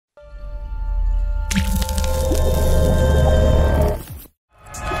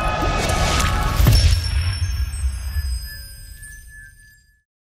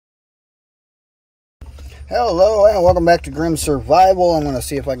Hello and welcome back to Grim Survival. I'm going to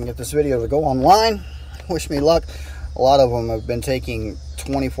see if I can get this video to go online. Wish me luck. A lot of them have been taking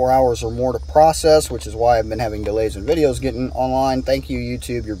 24 hours or more to process, which is why I've been having delays in videos getting online. Thank you,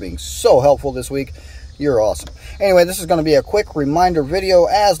 YouTube. You're being so helpful this week. You're awesome. Anyway, this is going to be a quick reminder video.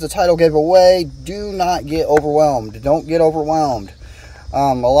 As the title gave away, do not get overwhelmed. Don't get overwhelmed.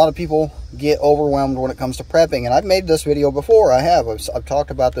 A lot of people get overwhelmed when it comes to prepping, and I've made this video before. I've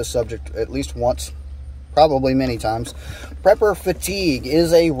talked about this subject at least once, probably many times. Prepper fatigue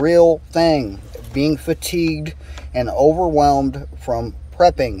is a real thing. Being fatigued and overwhelmed from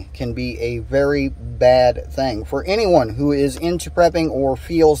prepping can be a very bad thing for anyone who is into prepping or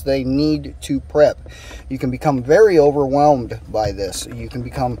feels they need to prep. You can become very overwhelmed by this. You can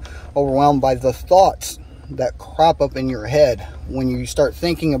become overwhelmed by the thoughts that crop up in your head when you start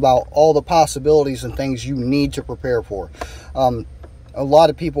thinking about all the possibilities and things you need to prepare for. A lot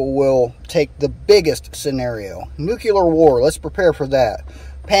of people will take the biggest scenario. Nuclear war, let's prepare for that.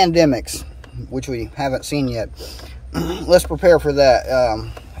 Pandemics, which we haven't seen yet, let's prepare for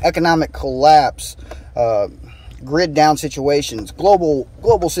that. Economic collapse, grid down situations,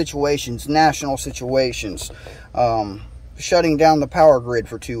 global situations, national situations, shutting down the power grid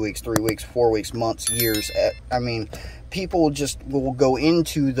for 2 weeks, 3 weeks, 4 weeks, months, years. I mean, people just will go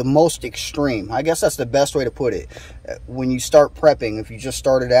into the most extreme. I guess that's the best way to put it. When you start prepping, if you just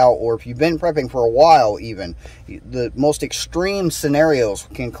started out, or if you've been prepping for a while even, the most extreme scenarios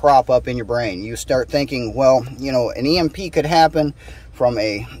can crop up in your brain. You start thinking, well, you know, an EMP could happen from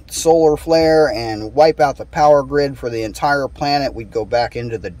a solar flare and wipe out the power grid for the entire planet. We'd go back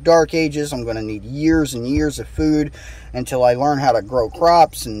into the dark ages. I'm going to need years and years of food until I learn how to grow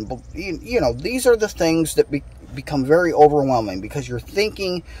crops. And, you know, these are the things that become very overwhelming because you're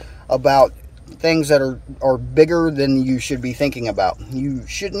thinking about things that are bigger than you should be thinking about. You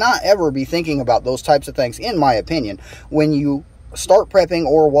should not ever be thinking about those types of things, in my opinion, when you start prepping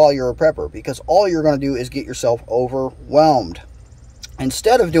or while you're a prepper, because all you're going to do is get yourself overwhelmed.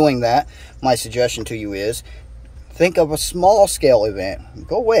 Instead of doing that, my suggestion to you is think of a small scale event.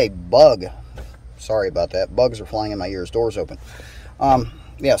 Go away, bug. Sorry about that. Bugs are flying in my ears. Doors open.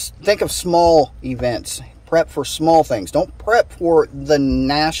 Yes, think of small events. Prep for small things. Don't prep for the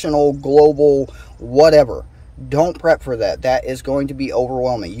national, global, whatever. Don't prep for that. That is going to be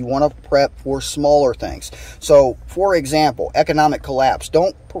overwhelming. You want to prep for smaller things. So, for example, economic collapse.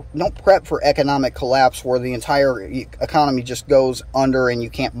 Don't prep for economic collapse where the entire economy just goes under and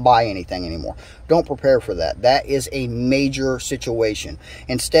you can't buy anything anymore. Don't prepare for that. That is a major situation.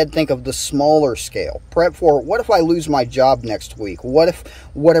 Instead, think of the smaller scale. Prep for, what if I lose my job next week? What if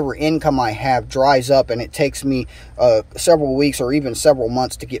whatever income I have dries up and it takes me several weeks or even several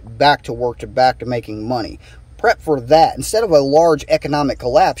months to get back to work, back to making money? Prep for that. Instead of a large economic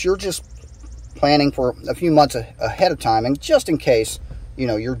collapse, you're just planning for a few months ahead of time, and just in case, you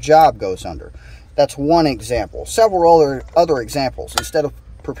know, your job goes under. That's one example. Several other examples. Instead of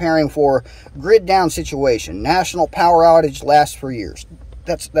preparing for grid down situation, national power outage lasts for years.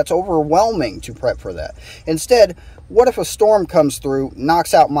 That's overwhelming to prep for that. Instead, what if a storm comes through,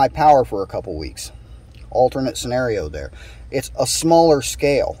 knocks out my power for a couple weeks? Alternate scenario there. It's a smaller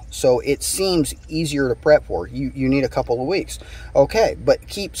scale, so it seems easier to prep for. You need a couple of weeks. Okay, but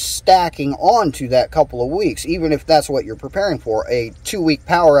keep stacking on to that couple of weeks, even if that's what you're preparing for, a 2-week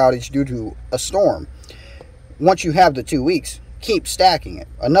power outage due to a storm. Once you have the 2 weeks, keep stacking it.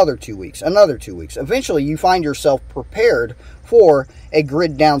 Another 2 weeks, another 2 weeks. Eventually, you find yourself prepared for a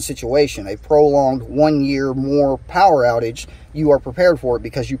grid down situation, a prolonged 1 year more power outage. You are prepared for it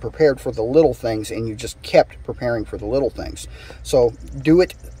because you prepared for the little things and you just kept preparing for the little things. So do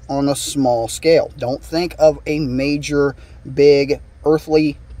it on a small scale. Don't think of a major, big,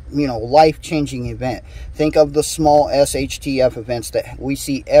 earthly, you know, life-changing event. Think of the small SHTF events that we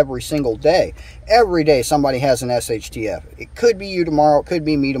see every single day. Every day somebody has an SHTF. It could be you tomorrow, it could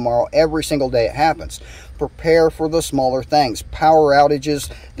be me tomorrow. Every single day it happens. Prepare for the smaller things. Power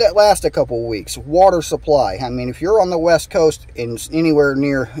outages that last a couple of weeks. Water supply. I mean, if you're on the West Coast and anywhere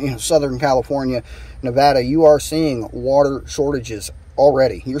near, you know, Southern California, Nevada, you are seeing water shortages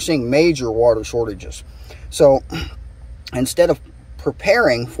already. You're seeing major water shortages. So instead of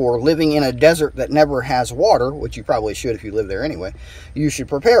preparing for living in a desert that never has water, which you probably should if you live there anyway, you should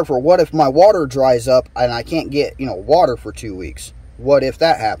prepare for, what if my water dries up and I can't get, you know, water for 2 weeks? What if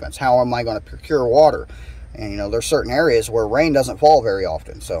that happens? How am I going to procure water? And, you know, there's certain areas where rain doesn't fall very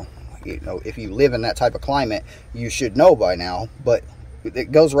often. So, you know, if you live in that type of climate, you should know by now. But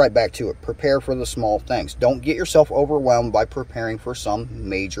it goes right back to it. Prepare for the small things. Don't get yourself overwhelmed by preparing for some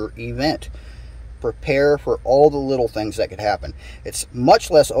major event. Prepare for all the little things that could happen. It's much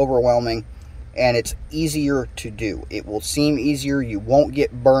less overwhelming and it's easier to do. It will seem easier. You won't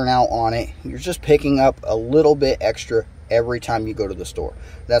get burnout on it. You're just picking up a little bit extra every time you go to the store.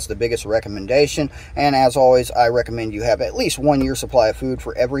 That's the biggest recommendation. And as always, I recommend you have at least 1 year supply of food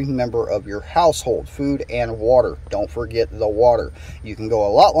for every member of your household. Food and water. Don't forget the water. You can go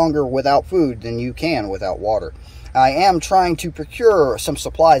a lot longer without food than you can without water. I am trying to procure some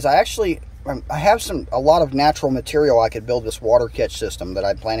supplies. I have a lot of natural material I could build this water catch system that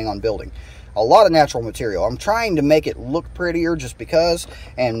I'm planning on building. A lot of natural material. I'm trying to make it look prettier just because,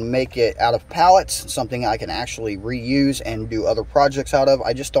 and make it out of pallets, something I can actually reuse and do other projects out of.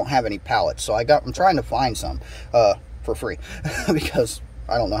 I just don't have any pallets, so I'm trying to find some for free because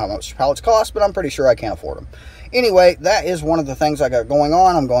I don't know how much pallets cost, but I'm pretty sure I can't afford them. Anyway, that is one of the things I got going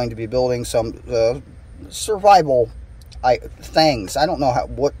on. I'm going to be building some survival things. I don't know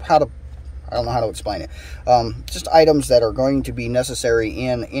I don't know how to explain it. Just items that are going to be necessary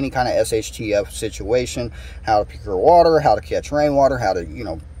in any kind of SHTF situation. How to procure water, how to catch rainwater, how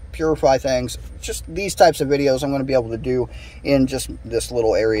to, purify things. Just these types of videos I'm going to be able to do in just this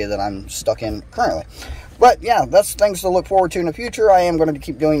little area that I'm stuck in currently. But yeah, that's things to look forward to in the future. I am going to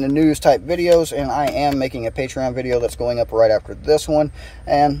keep doing the news type videos, and I am making a Patreon video that's going up right after this one.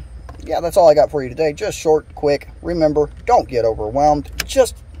 And yeah, that's all I got for you today. Just short, quick. Remember, don't get overwhelmed.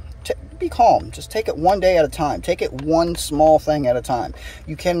 Just be calm. Just take it one day at a time. Take it one small thing at a time.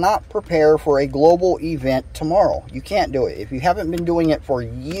 You cannot prepare for a global event tomorrow. You can't do it. If you haven't been doing it for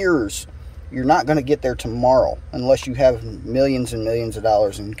years, you're not going to get there tomorrow unless you have millions and millions of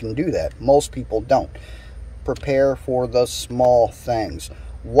dollars and can do that. Most people don't. Prepare for the small things.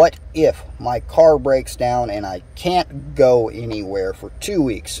 What if my car breaks down and I can't go anywhere for 2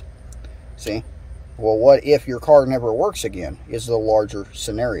 weeks? See? Well, what if your car never works again is the larger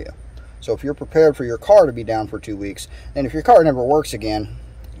scenario. So if you're prepared for your car to be down for 2 weeks, then if your car never works again,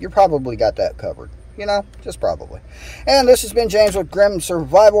 you probably got that covered. Just probably. And this has been James with Grim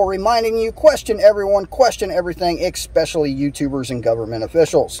Survival, reminding you, question everyone, question everything, especially YouTubers and government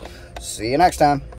officials. See you next time.